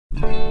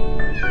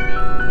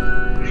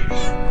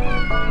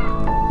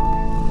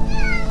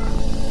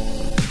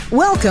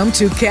Welcome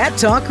to Cat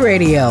Talk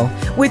Radio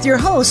with your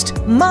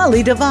host,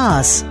 Molly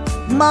DeVos.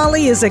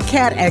 Molly is a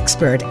cat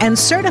expert and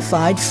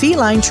certified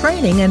feline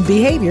training and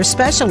behavior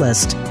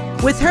specialist.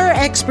 With her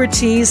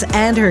expertise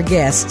and her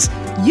guests,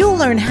 you'll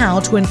learn how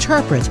to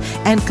interpret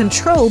and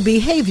control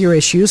behavior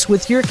issues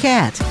with your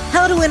cat,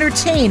 how to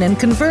entertain and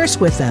converse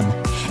with them,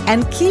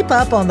 and keep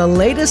up on the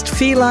latest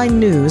feline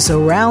news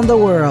around the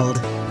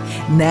world.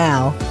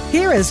 Now,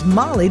 here is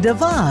Molly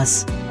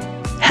DeVos.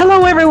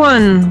 Hello,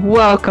 everyone.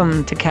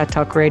 Welcome to Cat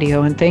Talk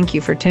Radio, and thank you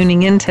for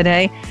tuning in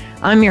today.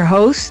 I'm your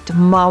host,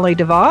 Molly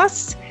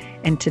DeVos,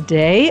 and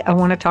today I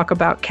want to talk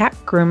about cat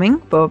grooming.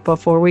 But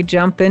before we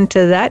jump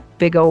into that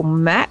big old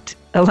mat,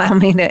 allow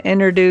me to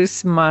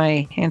introduce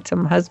my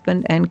handsome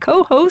husband and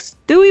co-host,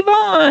 Dewey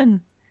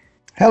Vaughn.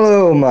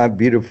 Hello, my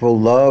beautiful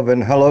love,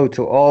 and hello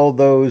to all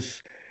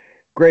those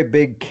great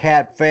big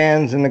cat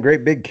fans in the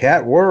great big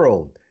cat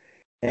world.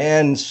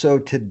 And so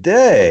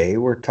today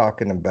we're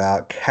talking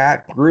about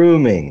cat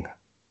grooming.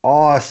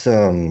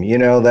 Awesome. You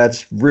know,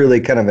 that's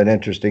really kind of an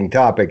interesting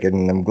topic,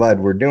 and I'm glad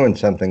we're doing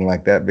something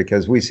like that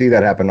because we see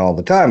that happen all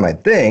the time, I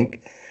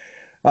think.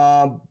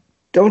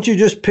 Don't you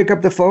just pick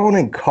up the phone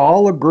and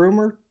call a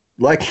groomer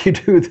like you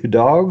do the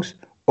dogs?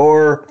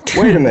 Or,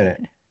 wait a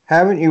minute,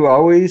 haven't you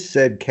always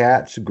said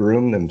cats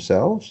groom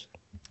themselves?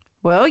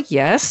 Well,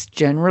 yes,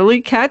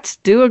 generally cats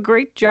do a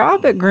great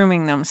job at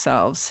grooming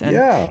themselves.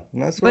 Yeah,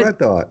 that's what I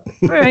thought.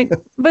 Right.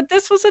 But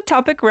this was a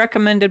topic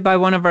recommended by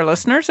one of our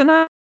listeners, and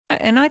I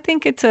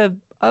think it's a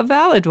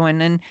valid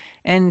one.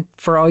 And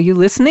for all you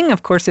listening,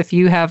 of course, if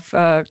you have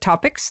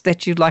topics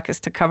that you'd like us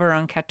to cover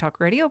on Cat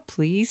Talk Radio,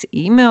 please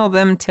email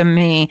them to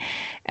me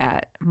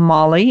at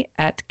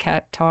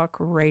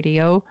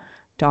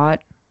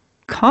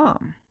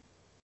molly@cattalkradio.com.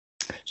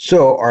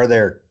 So are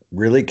there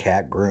really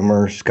cat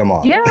groomers? Come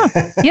on. Yeah,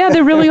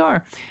 there really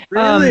are.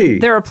 Really?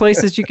 There are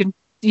places you can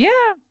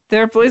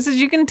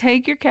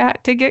take your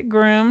cat to get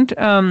groomed.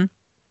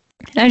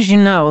 As you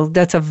know,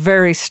 that's a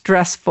very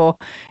stressful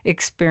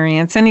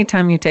experience.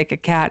 Anytime you take a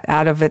cat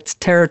out of its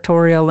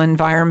territorial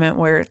environment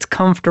where it's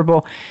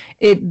comfortable,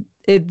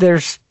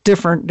 there's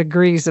different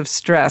degrees of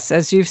stress.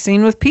 As you've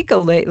seen with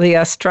Pico lately,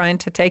 us trying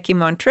to take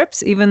him on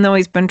trips, even though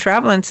he's been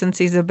traveling since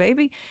he's a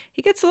baby,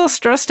 he gets a little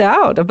stressed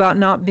out about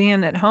not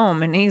being at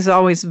home, and he's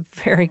always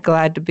very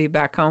glad to be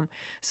back home.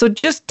 So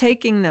just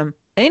taking them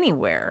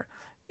anywhere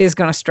is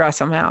going to stress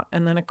them out.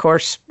 And then, of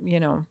course,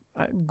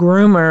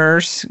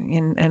 groomers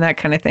and that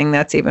kind of thing,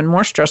 that's even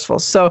more stressful.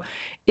 So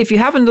if you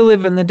happen to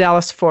live in the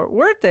Dallas-Fort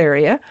Worth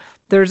area,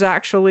 there's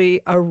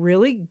actually a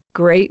really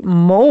great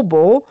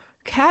mobile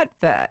cat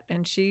vet,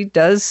 and she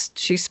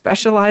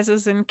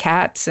specializes in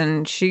cats,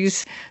 and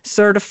she's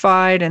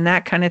certified and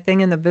that kind of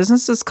thing. And the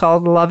business is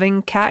called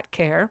Loving Cat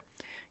Care.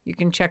 You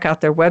can check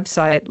out their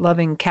website,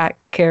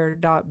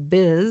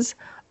 lovingcatcare.biz,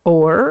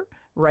 or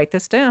write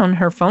this down.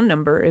 Her phone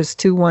number is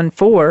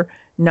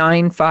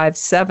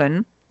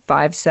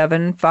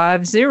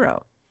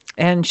 214-957-5750.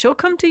 And she'll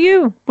come to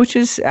you, which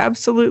is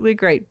absolutely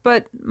great.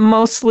 But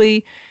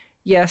mostly,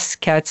 yes,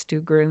 cats do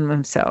groom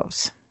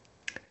themselves.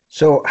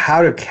 So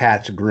how do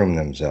cats groom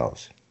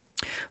themselves?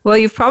 Well,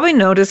 you've probably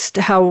noticed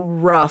how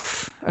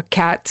rough a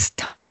cat's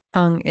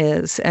tongue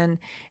is. And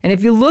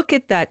if you look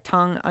at that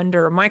tongue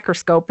under a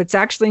microscope, it's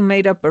actually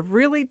made up of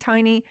really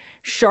tiny,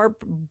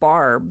 sharp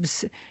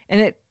barbs.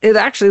 And it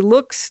actually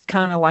looks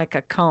kind of like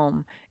a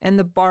comb. And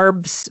the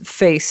barbs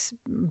face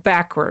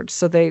backwards.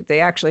 So they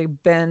actually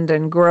bend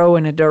and grow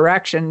in a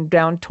direction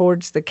down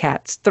towards the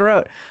cat's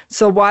throat.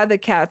 So while the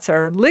cats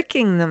are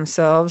licking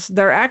themselves,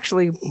 they're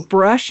actually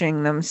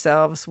brushing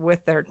themselves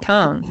with their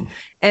tongue.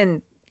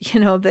 And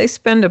they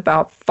spend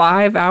about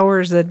 5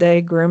 hours a day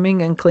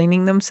grooming and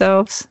cleaning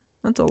themselves.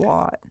 That's a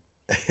lot.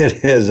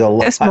 It is a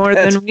lot. That's more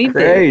than we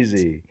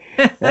crazy.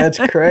 That's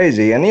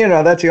crazy. And,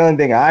 that's the only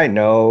thing I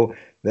know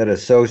that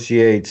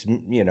associates,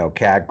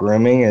 cat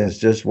grooming is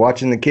just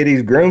watching the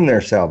kitties groom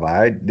themselves.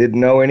 I didn't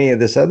know any of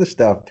this other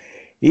stuff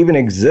even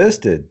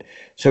existed.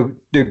 So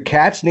do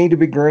cats need to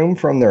be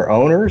groomed from their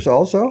owners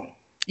also?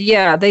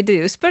 Yeah, they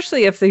do,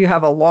 especially if you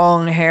have a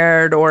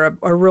long-haired or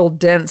a real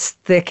dense,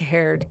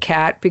 thick-haired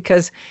cat,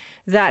 because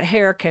that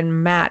hair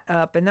can mat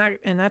up, and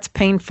that's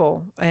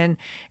painful. And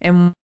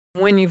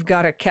when you've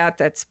got a cat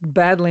that's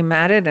badly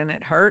matted and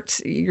it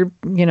hurts, you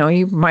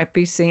might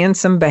be seeing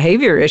some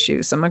behavior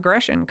issues, some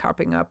aggression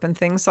popping up and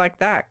things like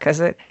that, because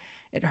it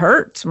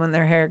hurts when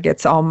their hair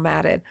gets all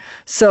matted.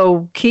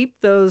 So keep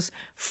those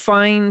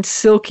fine,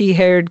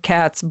 silky-haired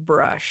cats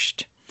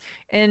brushed.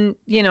 And,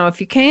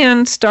 if you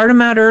can, start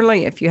them out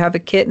early. If you have a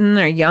kitten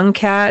or a young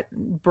cat,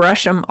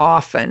 brush them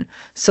often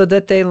so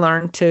that they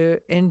learn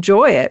to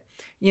enjoy it.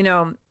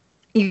 You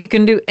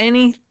can do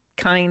any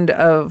kind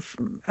of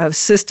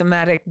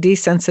systematic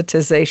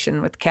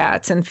desensitization with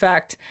cats. In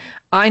fact,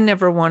 I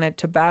never wanted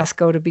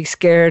Tabasco to be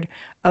scared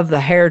of the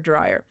hair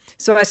dryer.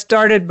 So I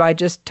started by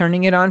just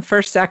turning it on for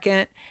a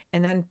second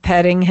and then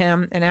petting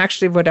him. And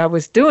actually what I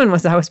was doing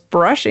was I was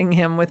brushing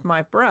him with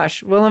my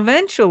brush. Well,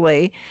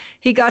 eventually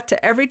he got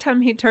to every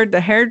time he heard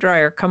the hair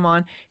dryer come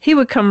on, he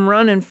would come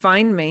run and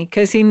find me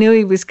because he knew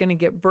he was going to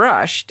get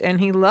brushed, and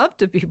he loved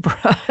to be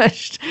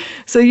brushed.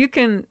 So you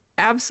can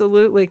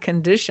absolutely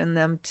condition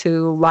them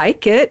to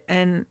like it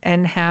and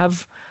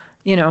have,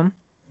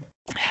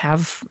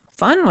 have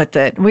fun with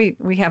it.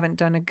 We haven't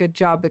done a good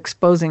job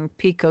exposing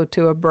Pico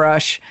to a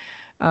brush.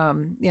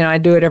 I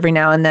do it every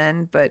now and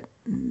then, but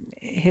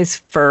his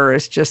fur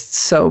is just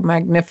so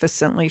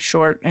magnificently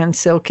short and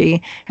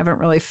silky. Haven't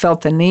really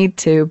felt the need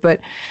to,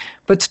 but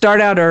start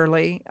out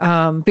early.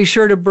 Be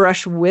sure to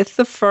brush with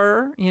the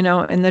fur,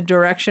 in the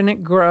direction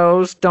it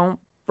grows. Don't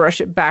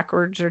brush it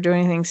backwards or do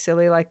anything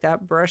silly like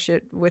that. Brush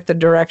it with the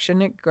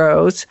direction it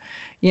grows.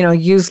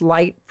 Use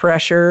light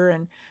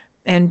pressure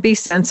and be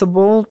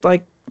sensible.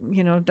 Like,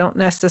 don't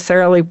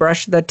necessarily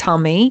brush the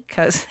tummy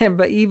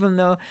but even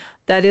though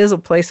that is a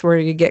place where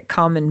you get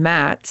common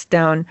mats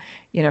down,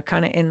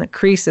 kind of in the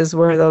creases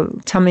where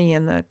the tummy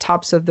and the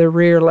tops of the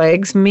rear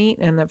legs meet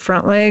and the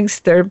front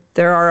legs, there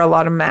are a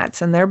lot of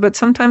mats in there, but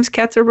sometimes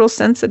cats are real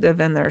sensitive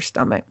in their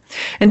stomach.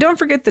 And don't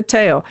forget the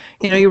tail.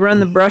 You run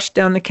the brush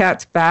down the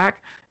cat's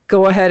back,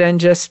 go ahead and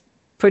just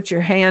put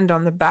your hand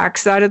on the back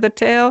side of the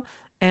tail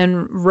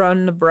and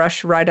run the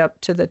brush right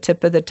up to the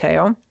tip of the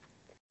tail.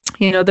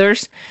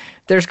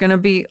 There's going to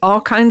be all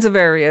kinds of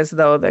areas,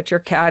 though, that your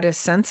cat is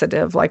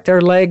sensitive, like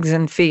their legs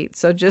and feet.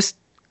 So just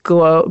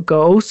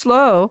go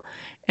slow,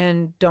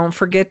 and don't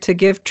forget to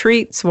give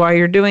treats while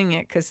you're doing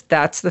it, because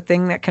that's the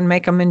thing that can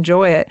make them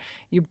enjoy it.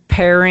 You're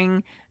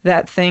pairing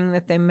that thing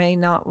that they may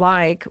not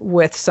like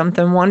with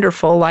something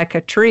wonderful like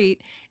a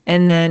treat,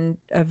 and then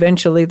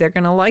eventually they're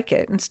going to like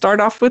it. And start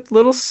off with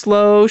little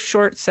slow,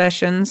 short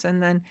sessions,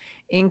 and then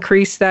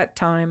increase that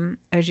time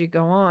as you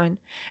go on.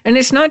 And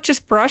it's not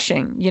just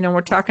brushing.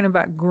 We're talking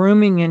about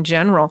grooming in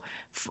general.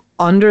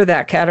 Under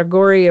that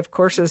category, of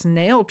course, is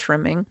nail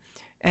trimming.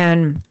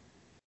 And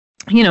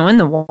in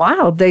the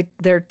wild,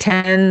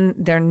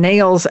 their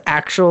nails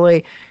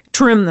actually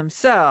trim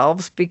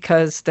themselves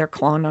because they're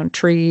clawing on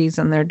trees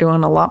and they're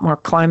doing a lot more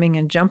climbing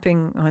and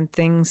jumping on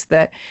things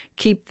that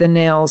keep the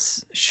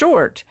nails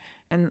short,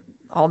 and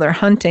all their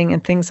hunting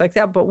and things like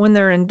that. But when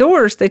they're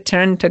indoors, they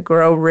tend to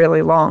grow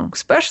really long,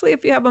 especially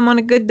if you have them on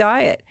a good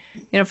diet.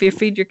 If you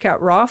feed your cat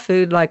raw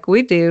food like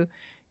we do,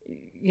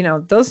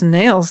 those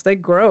nails, they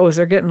grow as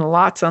they're getting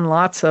lots and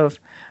lots of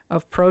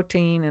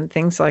protein and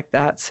things like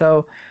that.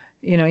 So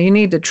you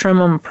need to trim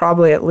them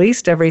probably at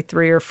least every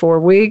 3 or 4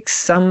 weeks.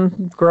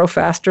 Some grow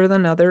faster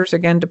than others,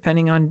 again,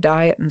 depending on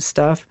diet and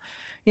stuff.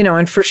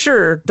 And for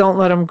sure, don't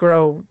let them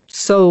grow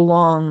so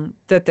long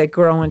that they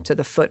grow into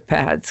the foot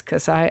pads,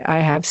 because I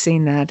have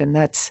seen that, and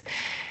that's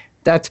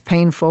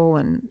painful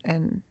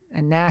and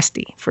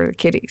nasty for the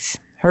kitties.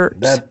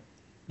 Hurts.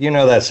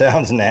 That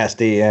sounds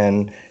nasty,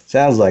 and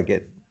sounds like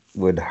it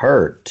would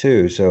hurt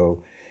too.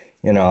 So,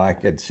 I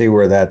could see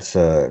where that's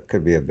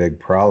could be a big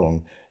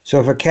problem. So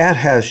if a cat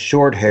has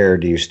short hair,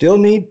 do you still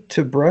need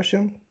to brush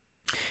him?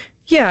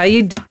 Yeah,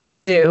 you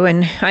do.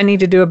 And I need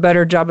to do a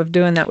better job of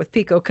doing that with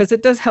Pico, because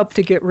it does help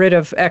to get rid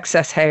of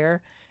excess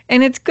hair.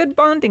 And it's good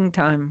bonding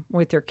time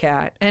with your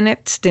cat. And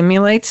it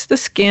stimulates the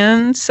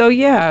skin. So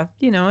yeah,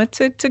 it's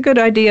a good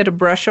idea to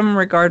brush them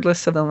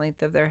regardless of the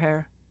length of their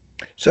hair.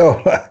 So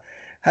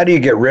how do you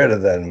get rid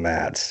of the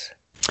mats?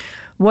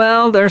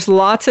 Well, there's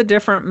lots of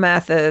different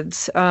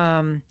methods.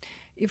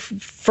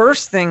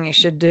 First thing you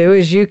should do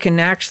is you can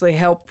actually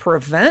help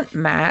prevent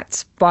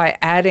mats by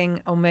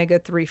adding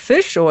omega-3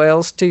 fish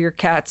oils to your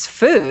cat's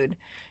food,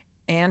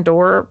 and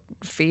or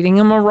feeding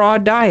them a raw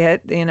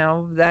diet.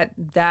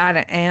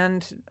 That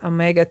and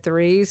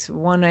omega-3s,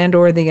 one and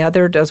or the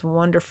other, does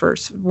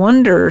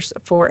wonders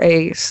for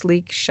a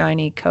sleek,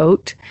 shiny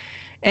coat.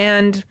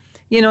 And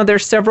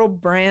there's several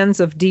brands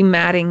of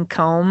dematting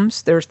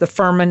combs. There's the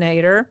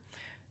Furminator.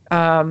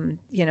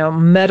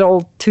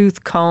 Metal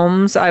tooth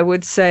combs, I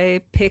would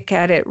say. Pick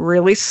at it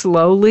really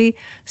slowly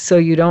so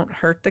you don't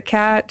hurt the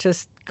cat.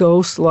 Just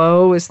go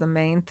slow is the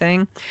main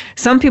thing.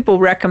 Some people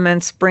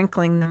recommend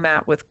sprinkling the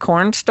mat with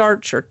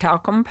cornstarch or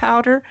talcum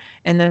powder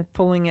and then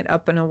pulling it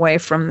up and away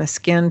from the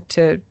skin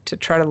to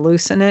try to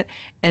loosen it,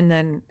 and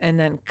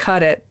then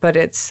cut it. But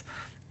it's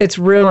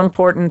real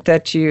important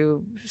that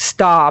you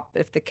stop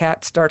if the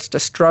cat starts to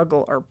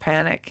struggle or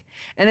panic.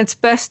 And it's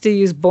best to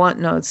use blunt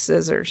nose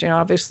scissors.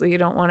 Obviously you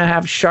don't want to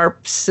have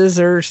sharp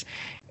scissors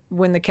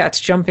when the cat's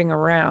jumping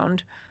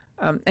around.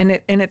 And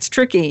it's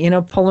tricky,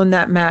 pulling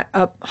that mat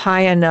up high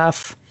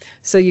enough.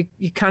 So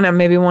you kind of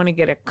maybe want to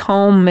get a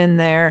comb in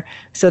there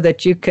so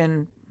that you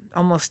can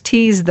almost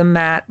tease the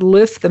mat,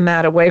 lift the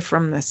mat away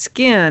from the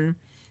skin,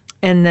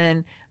 and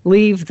then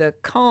leave the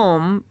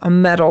comb, a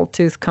metal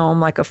tooth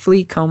comb, like a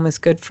flea comb is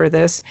good for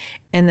this,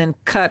 and then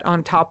cut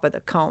on top of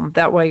the comb.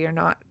 That way you're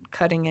not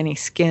cutting any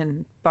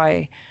skin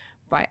by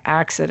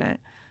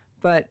accident.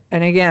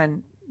 And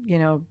again,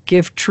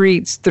 give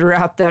treats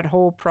throughout that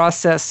whole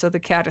process so the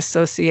cat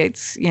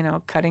associates,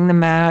 cutting the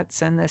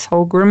mats and this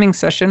whole grooming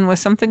session with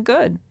something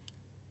good.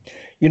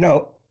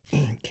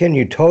 Can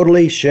you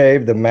totally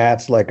shave the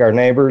mats like our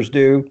neighbors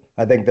do?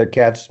 I think their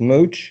cats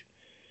mooch.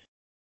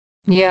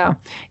 Yeah,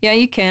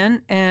 you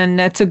can, and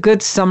that's a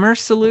good summer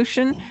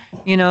solution.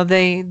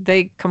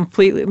 They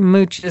completely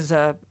mooch is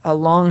a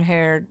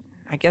long-haired,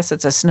 I guess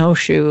it's a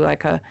snowshoe,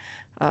 like a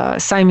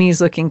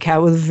Siamese-looking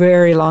cat with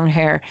very long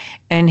hair,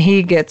 and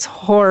he gets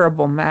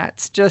horrible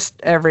mats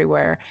just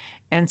everywhere.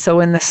 And so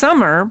in the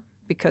summer,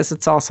 because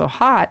it's also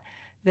hot,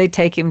 they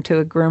take him to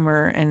a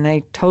groomer and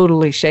they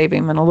totally shave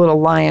him in a little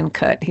lion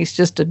cut. He's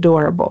just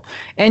adorable.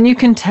 And you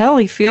can tell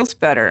he feels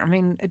better. I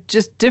mean,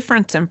 just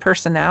difference in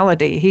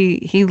personality.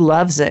 He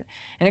loves it.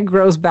 And it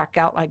grows back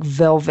out like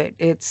velvet.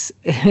 It's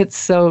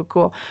so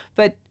cool.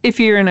 But if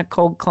you're in a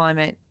cold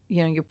climate,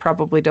 you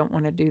probably don't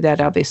want to do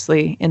that,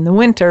 obviously, in the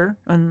winter,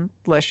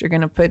 unless you're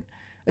going to put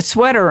a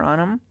sweater on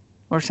him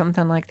or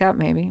something like that,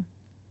 maybe.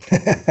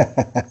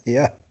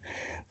 Yeah.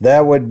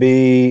 That would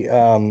be,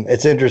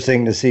 it's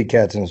interesting to see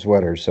cats in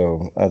sweaters,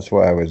 so that's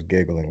why I was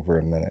giggling for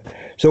a minute.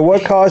 So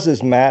what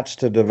causes mats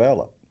to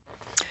develop?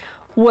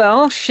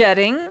 Well,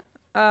 shedding,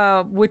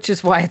 which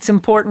is why it's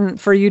important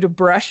for you to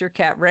brush your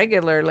cat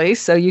regularly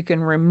so you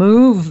can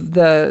remove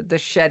the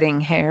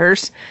shedding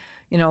hairs.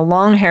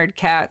 Long-haired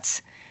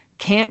cats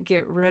can't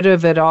get rid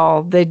of it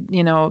all. They,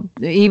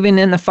 even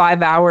in the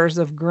 5 hours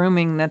of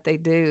grooming that they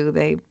do,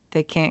 they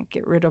can't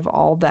get rid of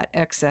all that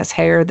excess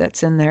hair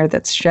that's in there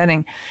that's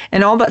shedding.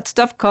 And all that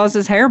stuff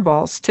causes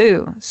hairballs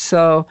too.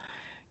 So,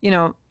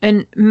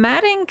 and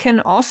matting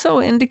can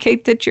also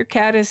indicate that your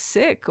cat is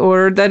sick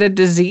or that a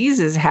disease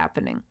is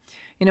happening.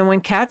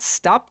 When cats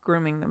stop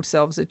grooming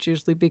themselves, it's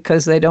usually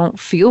because they don't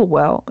feel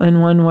well in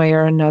one way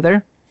or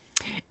another.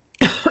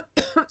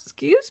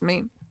 Excuse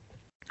me.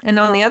 And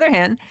on the other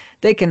hand,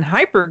 they can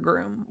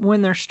hypergroom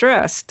when they're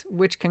stressed,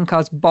 which can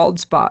cause bald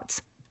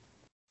spots.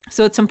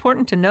 So it's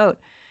important to note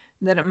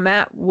that a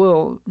mat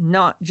will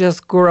not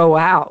just grow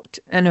out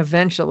and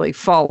eventually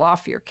fall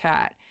off your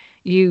cat.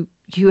 You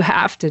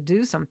have to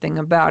do something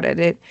about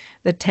it.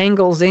 The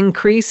tangles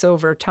increase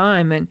over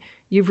time, and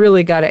you've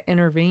really got to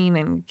intervene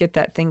and get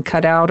that thing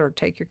cut out or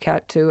take your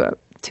cat to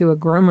a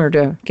groomer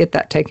to get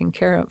that taken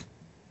care of.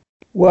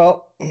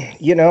 Well,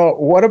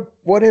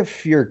 what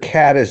if your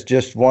cat is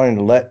just won't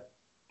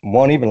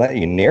even let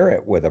you near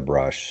it with a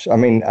brush? I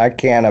mean, I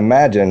can't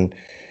imagine,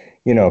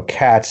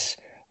 cats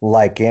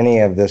like any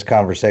of this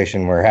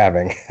conversation we're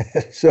having.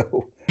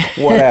 So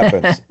what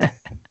happens?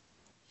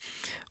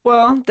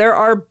 Well, there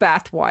are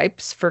bath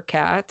wipes for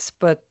cats,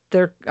 but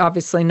they're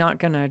obviously not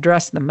going to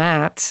address the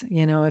mats.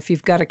 If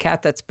you've got a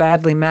cat that's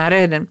badly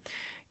matted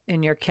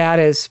and your cat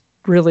is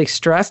really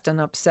stressed and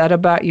upset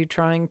about you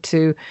trying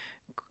to,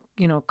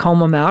 comb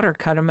them out or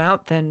cut them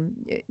out,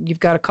 then you've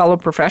got to call a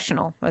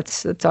professional.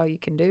 That's all you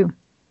can do.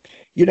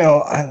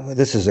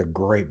 This is a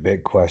great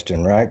big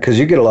question, right? Because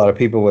you get a lot of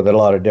people with a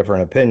lot of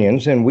different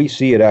opinions, and we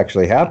see it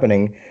actually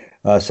happening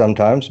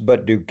sometimes.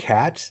 But do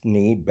cats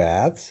need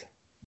baths?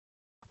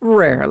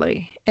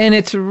 Rarely. And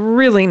it's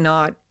really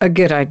not a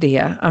good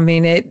idea. I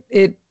mean,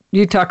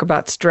 you talk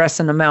about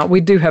stressing them out. We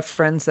do have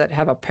friends that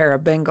have a pair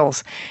of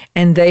Bengals,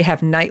 and they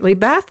have nightly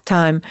bath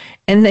time,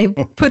 and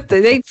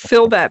they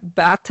fill that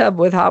bathtub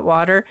with hot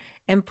water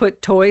and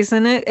put toys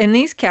in it. And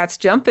these cats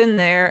jump in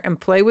there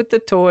and play with the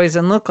toys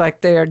and look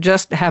like they are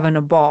just having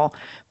a ball.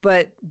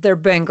 But they're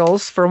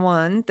Bengals, for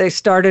one. They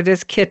started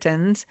as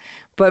kittens.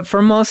 But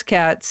for most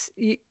cats,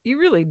 you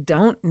really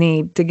don't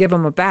need to give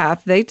them a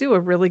bath. They do a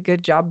really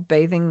good job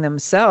bathing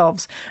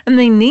themselves, and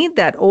they need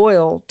that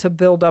oil to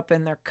build up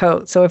in their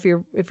coat. So if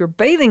you're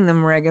bathing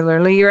them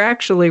regularly, you're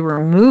actually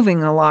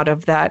removing a lot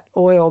of that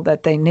oil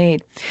that they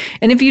need.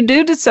 And if you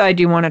do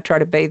decide you want to try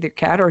to bathe your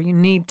cat, or you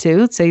need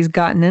to, say he's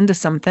gotten into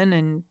something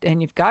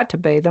and you've got to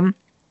bathe him,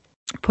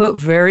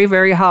 put very,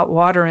 very hot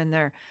water in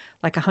there,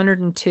 like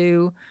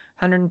 102,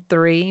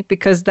 103,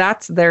 because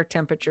that's their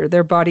temperature.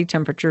 Their body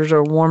temperatures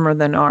are warmer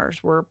than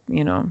ours. We're,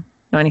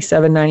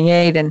 97,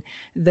 98, and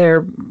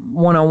they're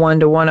 101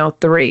 to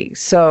 103.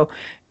 So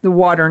the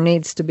water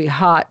needs to be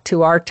hot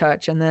to our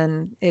touch, and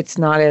then it's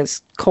not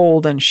as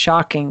cold and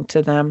shocking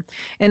to them.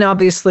 And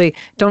obviously,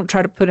 don't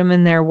try to put them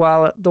in there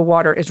while the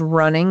water is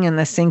running and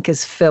the sink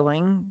is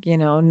filling,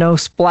 no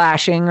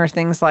splashing or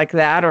things like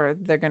that, or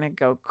they're going to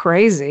go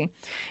crazy.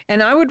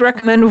 And I would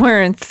recommend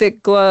wearing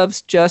thick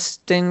gloves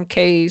just in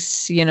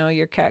case,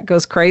 your cat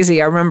goes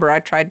crazy. I remember I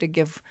tried to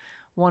give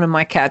one of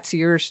my cats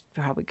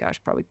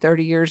probably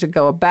 30 years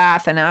ago, a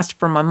bath, and asked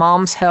for my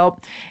mom's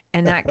help.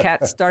 And that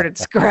cat started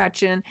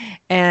scratching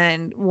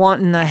and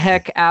wanting the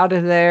heck out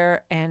of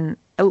there and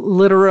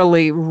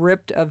literally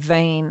ripped a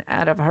vein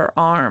out of her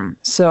arm.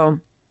 So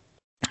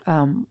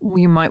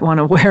you might want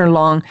to wear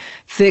long,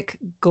 thick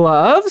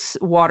gloves,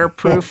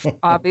 waterproof,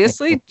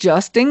 obviously,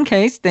 just in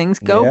case things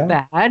go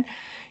bad.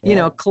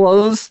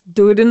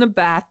 Do it in the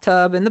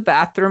bathtub, in the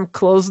bathroom,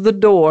 close the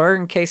door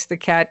in case the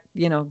cat,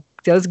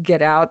 does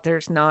get out,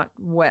 there's not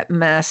wet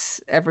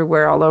mess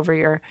everywhere all over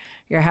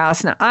your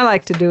house. Now, I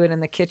like to do it in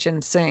the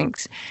kitchen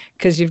sinks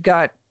because you've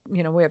got, we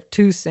have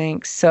 2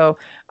 sinks. So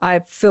I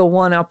fill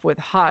one up with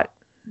hot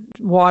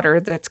water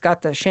that's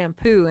got the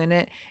shampoo in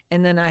it,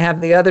 and then I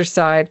have the other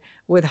side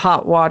with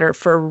hot water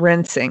for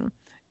rinsing.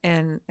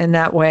 And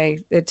that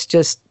way it's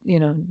just,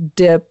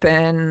 dip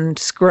and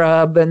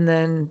scrub and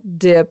then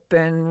dip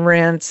and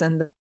rinse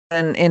and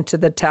then into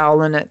the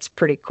towel, and it's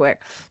pretty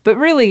quick. But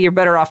really, you're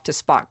better off to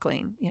spot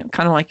clean,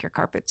 kind of like your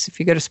carpets. If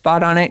you get a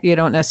spot on it, you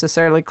don't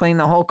necessarily clean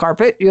the whole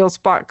carpet, you'll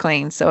spot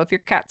clean. So if your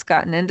cat's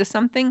gotten into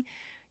something,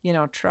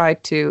 try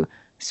to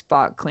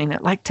spot clean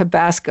it, like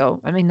Tabasco.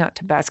 I mean, not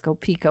Tabasco,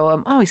 Pico.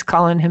 I'm always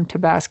calling him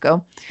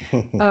Tabasco.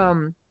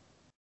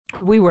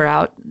 We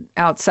were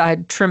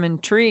outside trimming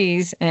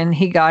trees, and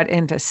he got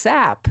into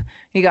sap.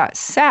 He got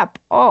sap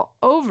all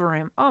over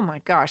him. Oh my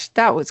gosh,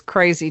 that was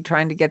crazy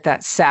trying to get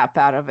that sap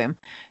out of him.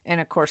 And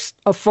of course,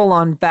 a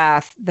full-on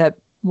bath, that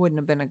wouldn't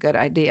have been a good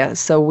idea.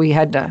 So we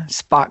had to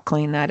spot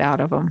clean that out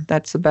of him.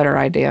 That's the better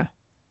idea.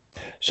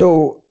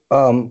 So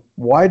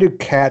why do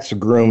cats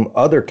groom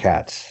other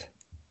cats?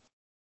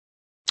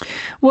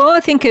 Well,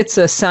 I think it's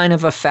a sign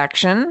of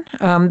affection.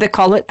 They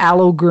call it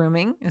aloe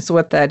grooming is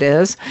what that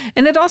is.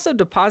 And it also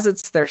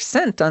deposits their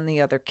scent on the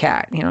other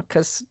cat,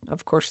 because,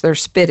 of course, they're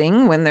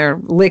spitting when they're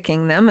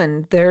licking them,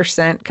 and their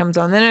scent comes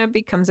on. Then it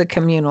becomes a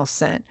communal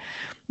scent.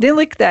 They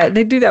lick that.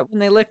 They do that when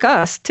they lick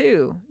us,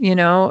 too,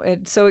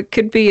 So it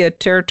could be a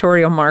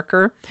territorial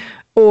marker.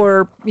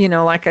 Or,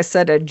 like I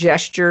said, a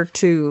gesture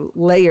to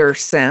layer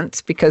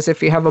scents, because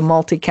if you have a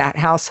multi-cat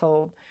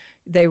household,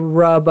 they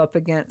rub up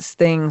against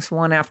things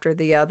one after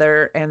the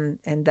other, and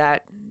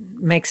that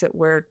makes it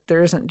where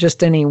there isn't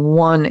just any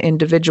one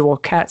individual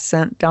cat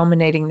scent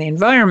dominating the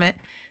environment.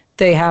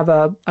 They have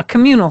a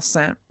communal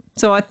scent.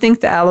 So I think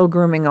the aloe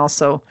grooming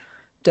also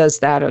does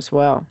that as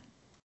well.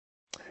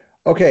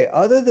 Okay,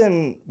 other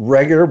than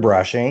regular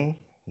brushing,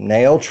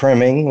 nail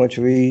trimming, which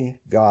we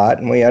got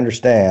and we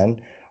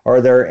understand,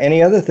 are there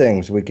any other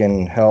things that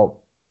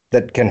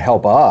can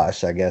help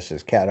us, I guess,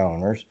 as cat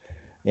owners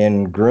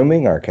in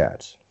grooming our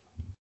cats?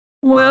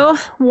 Well,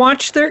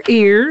 watch their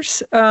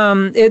ears.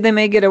 They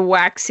may get a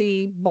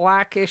waxy,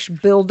 blackish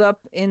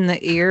buildup in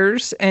the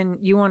ears, and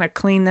you want to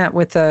clean that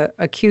with a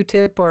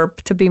Q-tip, or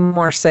to be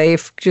more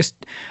safe,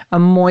 just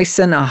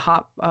moisten a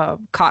hot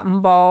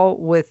cotton ball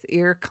with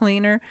ear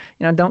cleaner.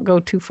 Don't go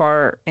too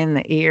far in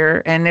the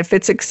ear. And if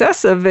it's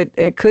excessive,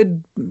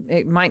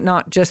 it might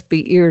not just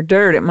be ear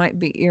dirt. It might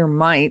be ear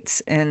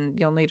mites, and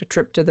you'll need a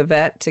trip to the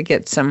vet to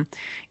get some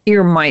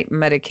ear mite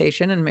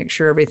medication and make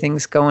sure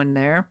everything's going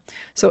there.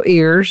 So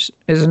ears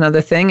is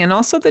another thing. And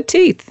also the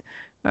teeth,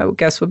 I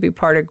guess, would be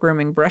part of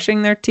grooming.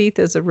 Brushing their teeth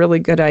is a really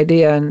good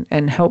idea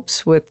and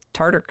helps with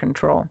tartar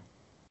control.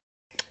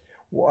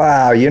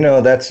 Wow,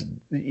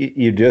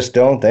 you just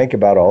don't think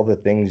about all the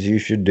things you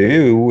should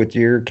do with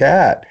your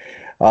cat.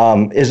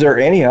 Is there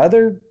any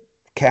other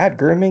cat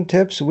grooming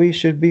tips we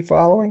should be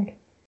following?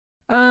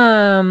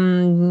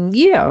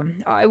 Yeah,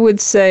 I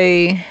would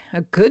say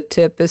a good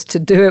tip is to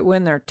do it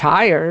when they're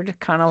tired,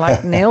 kind of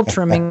like nail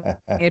trimming.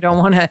 You don't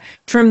want to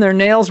trim their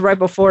nails right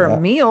before a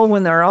meal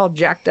when they're all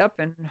jacked up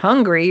and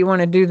hungry. You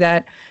want to do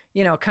that,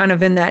 kind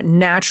of in that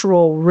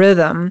natural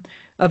rhythm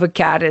of a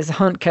cat is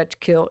hunt, catch,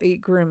 kill,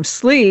 eat, groom,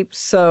 sleep.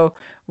 So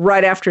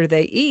right after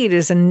they eat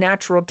is a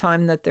natural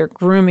time that they're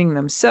grooming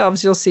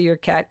themselves. You'll see your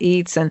cat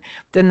eats, and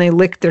then they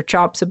lick their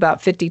chops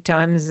about 50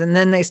 times, and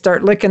then they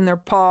start licking their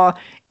paw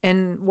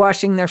and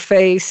washing their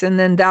face, and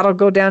then that'll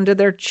go down to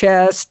their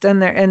chest,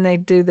 and they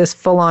do this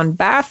full-on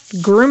bath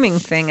grooming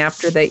thing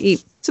after they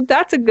eat. So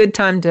that's a good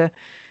time to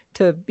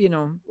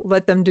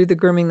let them do the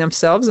grooming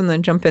themselves, and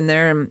then jump in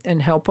there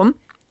and help them.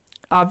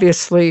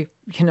 Obviously,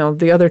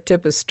 the other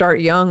tip is start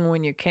young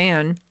when you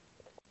can,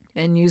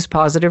 and use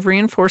positive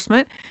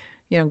reinforcement.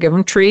 Give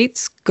them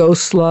treats, go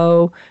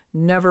slow,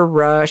 never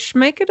rush,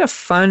 make it a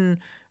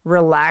fun,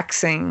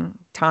 relaxing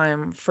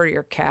time for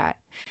your cat.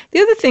 The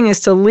other thing is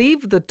to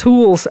leave the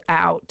tools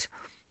out.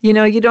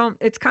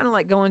 It's kind of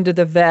like going to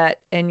the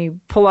vet and you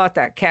pull out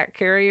that cat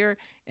carrier,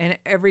 and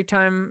every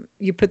time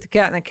you put the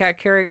cat in the cat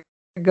carrier,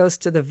 it goes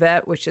to the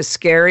vet, which is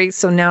scary.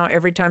 So now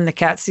every time the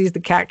cat sees the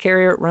cat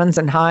carrier, it runs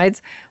and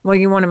hides. Well,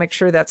 you want to make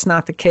sure that's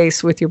not the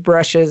case with your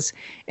brushes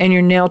and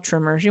your nail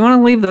trimmers. You want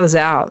to leave those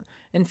out.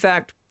 In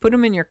fact, put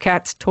them in your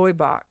cat's toy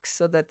box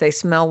so that they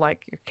smell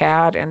like your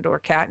cat or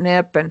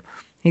catnip, and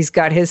he's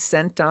got his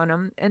scent on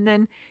them. And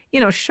then,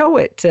 show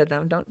it to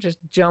them. Don't just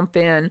jump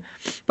in.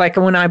 Like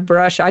when I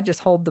brush, I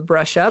just hold the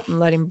brush up and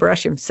let him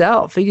brush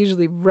himself. He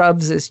usually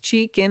rubs his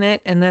cheek in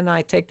it, and then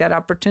I take that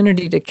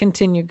opportunity to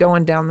continue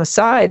going down the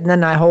side. And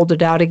then I hold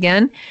it out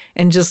again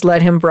and just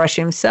let him brush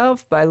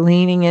himself by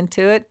leaning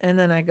into it. And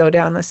then I go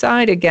down the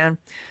side again.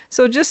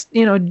 So just,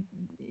 and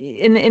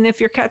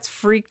if your cat's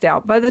freaked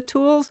out by the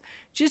tools,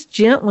 just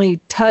gently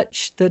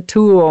touch the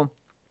tool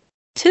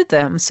to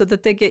them so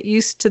that they get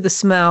used to the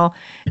smell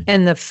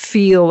and the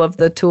feel of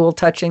the tool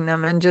touching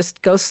them, and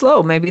just go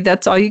slow. Maybe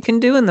that's all you can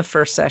do in the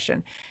first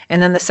session.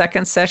 And then the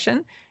second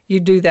session,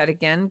 you do that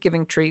again,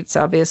 giving treats,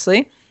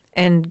 obviously.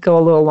 and go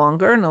a little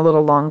longer and a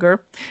little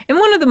longer. And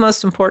one of the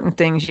most important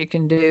things you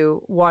can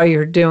do while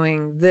you're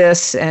doing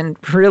this, and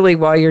really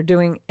while you're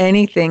doing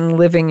anything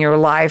living your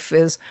life,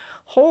 is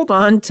hold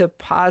on to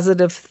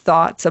positive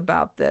thoughts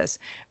about this.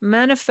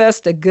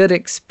 Manifest a good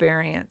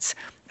experience.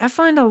 I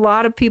find a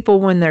lot of people,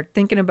 when they're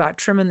thinking about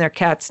trimming their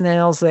cat's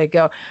nails, they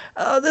go,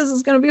 oh, this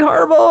is going to be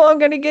horrible. I'm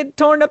going to get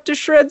torn up to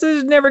shreds. This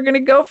is never going to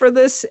go for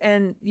this.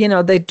 And,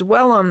 they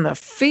dwell on the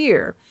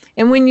fear.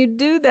 And when you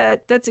do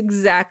that, that's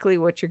exactly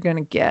what you're going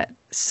to get.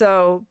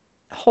 So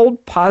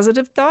hold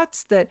positive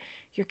thoughts that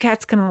your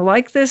cat's going to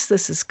like this.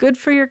 This is good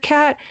for your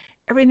cat.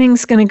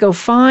 Everything's going to go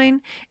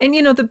fine. And,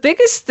 the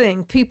biggest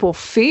thing people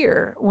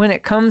fear when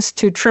it comes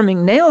to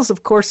trimming nails,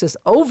 of course, is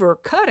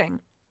overcutting.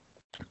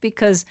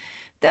 Because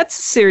that's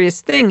a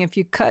serious thing. If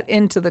you cut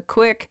into the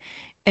quick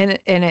and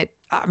it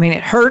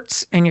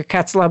hurts, and your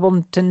cat's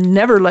liable to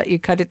never let you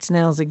cut its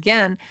nails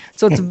again.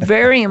 So it's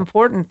very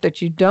important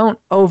that you don't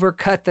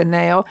overcut the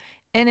nail,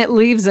 and it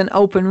leaves an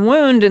open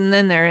wound, and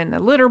then they're in the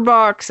litter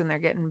box and they're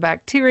getting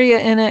bacteria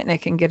in it, and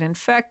it can get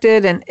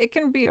infected, and it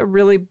can be a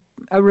really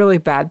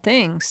bad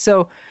thing.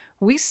 So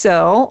we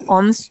sell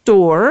on the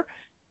store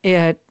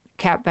at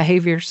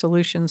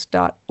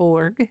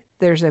catbehaviorsolutions.org.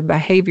 There's a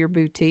behavior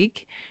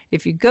boutique.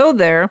 If you go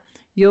there,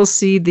 you'll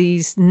see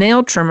these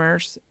nail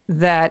trimmers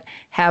that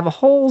have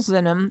holes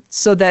in them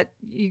so that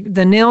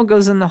the nail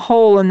goes in the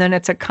hole, and then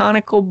it's a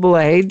conical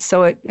blade,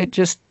 so it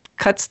just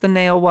cuts the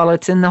nail while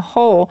it's in the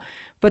hole.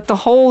 But the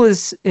hole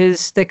is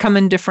they come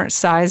in different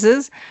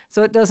sizes,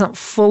 so it doesn't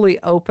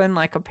fully open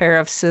like a pair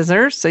of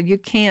scissors, so you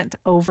can't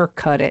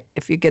overcut it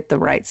if you get the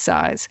right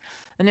size.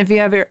 And if you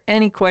have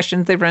any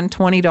questions, they run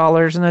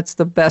 $20, and it's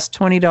the best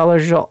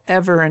 $20 you'll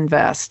ever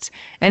invest.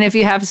 And if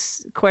you have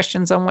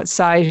questions on what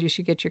size you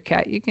should get your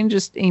cat, you can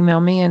just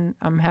email me, and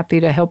I'm happy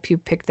to help you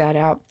pick that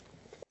out.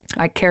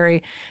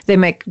 They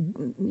make,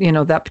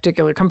 that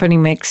particular company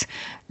makes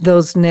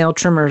those nail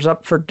trimmers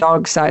up for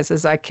dog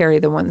sizes. I carry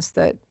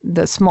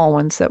the small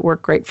ones that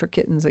work great for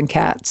kittens and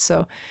cats.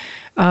 So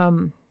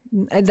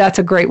that's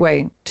a great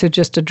way to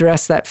just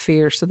address that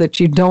fear so that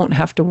you don't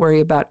have to worry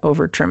about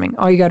over trimming.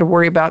 All you got to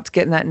worry about is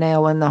getting that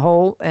nail in the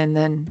hole and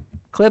then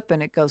clip,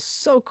 and it goes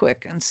so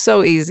quick and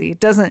so easy.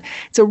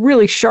 It's a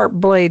really sharp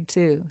blade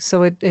too,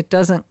 so it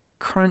doesn't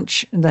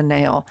crunch the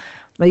nail.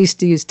 I used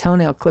to use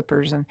toenail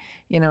clippers, and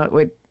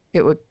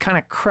it would kind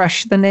of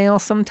crush the nail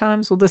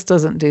sometimes. Well, this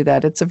doesn't do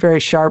that. It's a very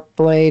sharp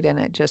blade, and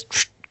it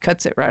just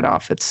cuts it right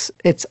off. It's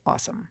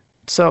awesome.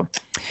 So,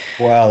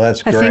 wow,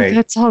 that's great. I think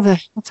that's all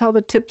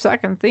the tips I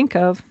can think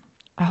of.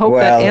 I hope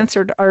that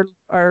answered our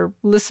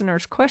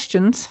listeners'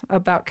 questions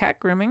about cat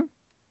grooming.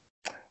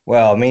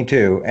 Well, me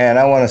too. And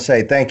I want to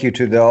say thank you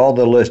to all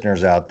the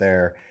listeners out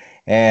there,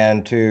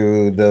 and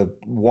to the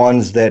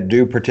ones that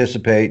do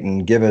participate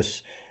and give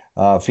us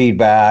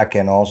feedback,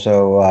 and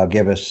also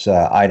give us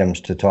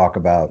items to talk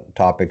about,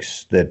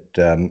 topics that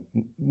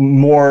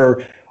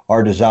more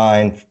are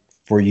designed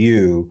for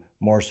you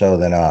more so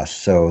than us.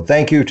 So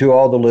thank you to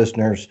all the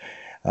listeners.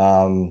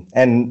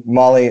 And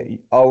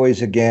Molly,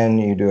 always, again,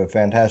 you do a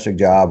fantastic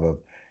job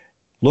of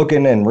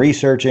looking and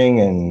researching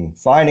and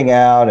finding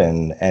out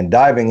and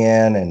diving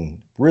in,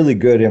 and really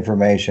good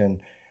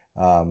information.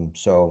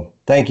 So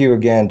thank you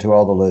again to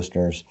all the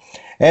listeners.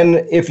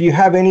 And if you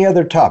have any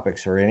other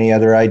topics or any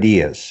other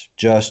ideas,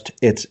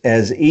 it's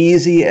as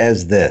easy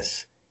as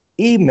this.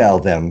 Email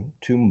them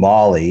to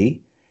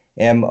Molly,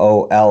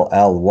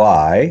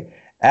 Molly,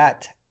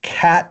 at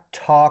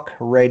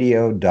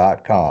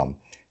cattalkradio.com.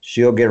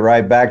 She'll get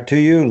right back to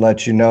you and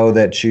let you know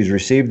that she's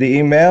received the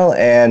email.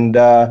 And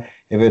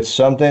if it's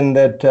something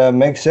that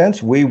makes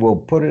sense, we will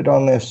put it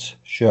on this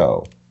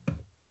show.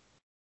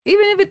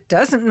 Even if it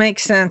doesn't make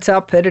sense,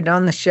 I'll put it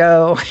on the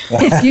show.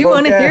 If you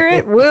want to hear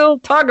it, we'll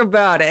talk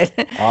about it.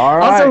 All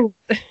right. Also,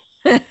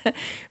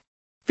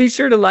 be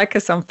sure to like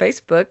us on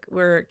Facebook.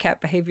 We're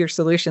Cat Behavior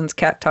Solutions,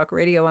 Cat Talk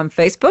Radio on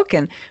Facebook,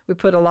 and we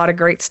put a lot of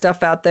great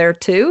stuff out there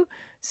too.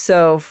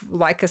 So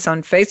like us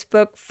on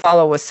Facebook,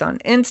 follow us on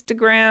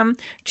Instagram,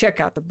 check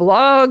out the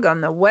blog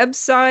on the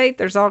website.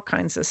 There's all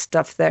kinds of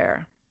stuff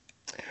there.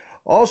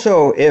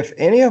 Also, if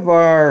any of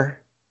our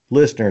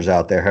listeners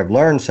out there have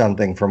learned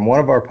something from one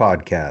of our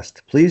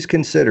podcasts, please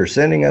consider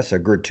sending us a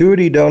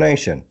gratuity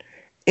donation.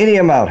 Any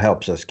amount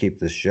helps us keep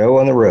this show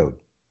on the road,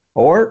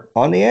 or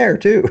on the air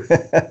too.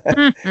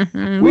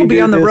 We'll be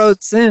on the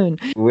road soon.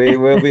 We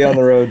will be on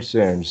the road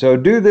soon. So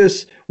do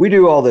this. We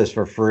do all this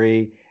for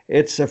free.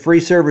 It's a free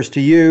service to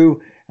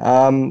you.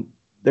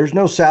 There's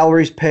no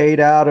salaries paid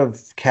out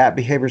of Cat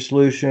Behavior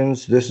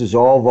Solutions. This is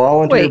all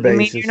volunteer basis. Wait, you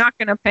mean you're not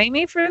going to pay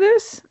me for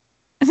this?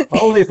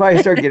 Only if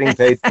I start getting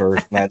paid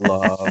first, my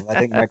love. I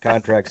think my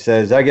contract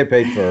says I get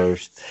paid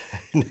first.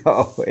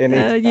 No,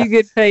 you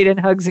get paid in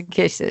hugs and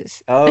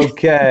kisses.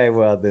 Okay,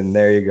 well then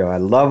there you go. I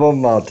love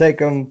them. I'll take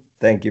them.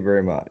 Thank you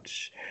very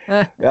much.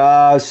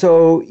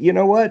 So you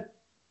know what?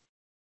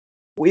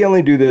 We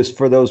only do this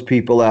for those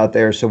people out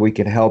there so we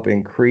can help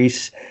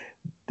increase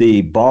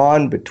the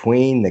bond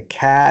between the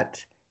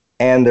cat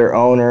and their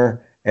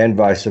owner, and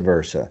vice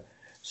versa.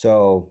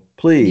 So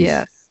please.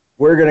 Yes.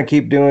 we're going to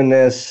keep doing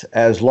this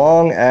as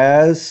long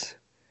as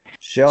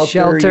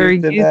Shelter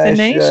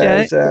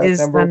euthanasia is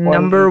the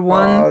number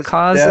one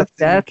cause of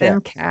death in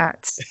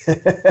cats. I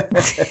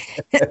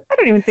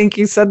don't even think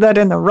you said that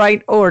in the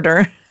right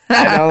order.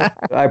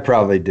 I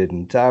probably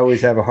didn't. I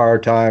always have a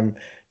hard time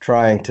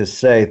trying to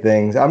say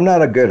things. I'm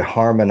not a good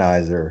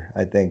harmonizer.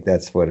 I think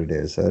that's what it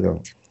is.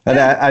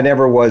 I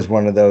never was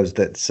one of those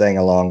that sang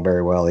along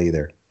very well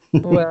either.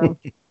 Well,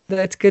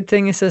 that's a good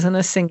thing this isn't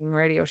a singing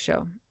radio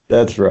show.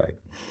 That's right.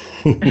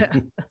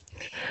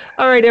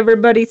 All right,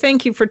 everybody.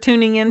 Thank you for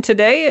tuning in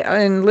today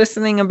and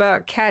listening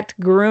about cat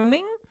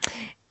grooming.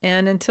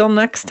 And until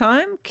next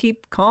time,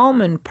 keep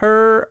calm and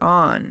purr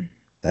on.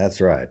 That's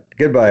right.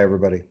 Goodbye,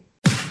 everybody.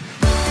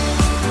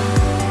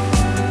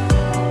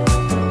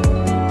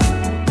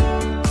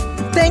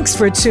 Thanks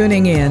for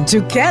tuning in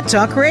to Cat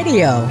Talk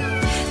Radio.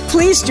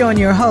 Please join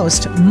your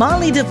host,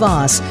 Molly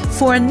DeVos,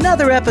 for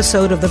another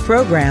episode of the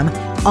program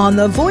on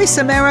the Voice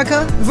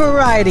America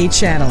Variety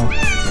Channel.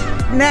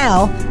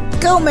 Now,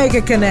 go make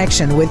a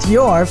connection with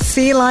your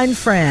feline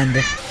friend.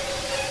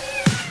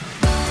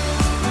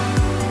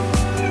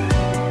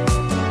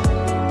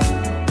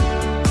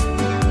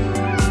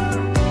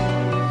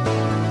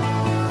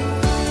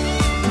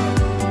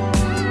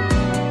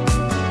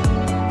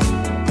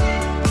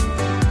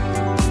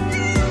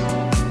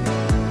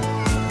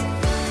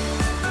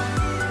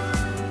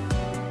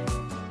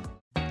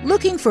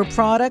 Looking for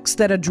products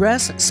that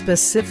address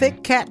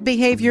specific cat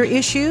behavior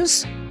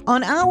issues?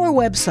 On our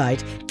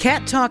website,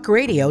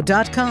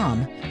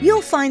 cattalkradio.com,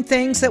 you'll find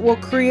things that will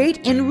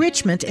create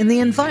enrichment in the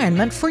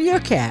environment for your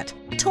cat.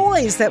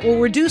 Toys that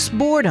will reduce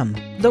boredom,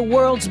 the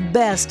world's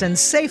best and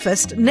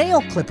safest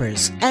nail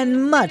clippers,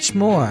 and much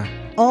more.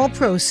 All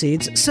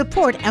proceeds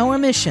support our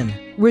mission,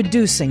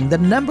 reducing the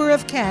number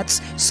of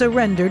cats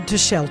surrendered to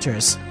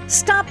shelters.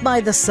 Stop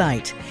by the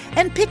site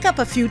and pick up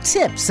a few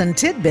tips and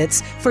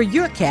tidbits for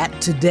your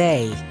cat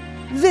today.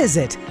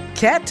 Visit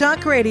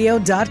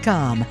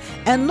cattalkradio.com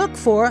and look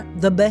for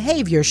the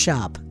Behavior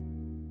Shop.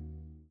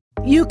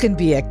 You can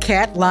be a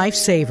cat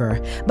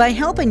lifesaver by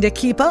helping to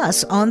keep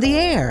us on the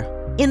air.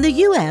 In the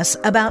U.S.,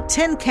 about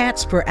 10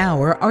 cats per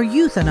hour are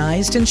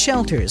euthanized in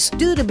shelters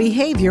due to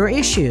behavior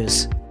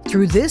issues.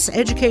 Through this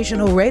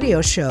educational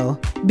radio show,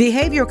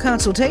 behavior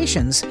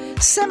consultations,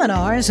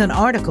 seminars, and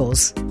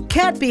articles,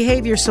 Cat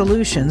Behavior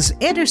Solutions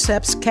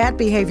intercepts cat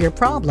behavior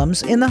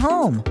problems in the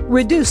home,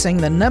 reducing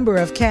the number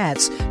of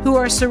cats who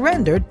are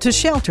surrendered to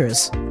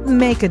shelters.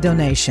 Make a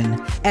donation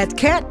at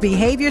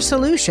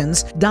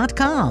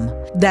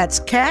catbehaviorsolutions.com.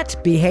 That's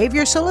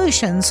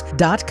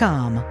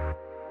catbehaviorsolutions.com.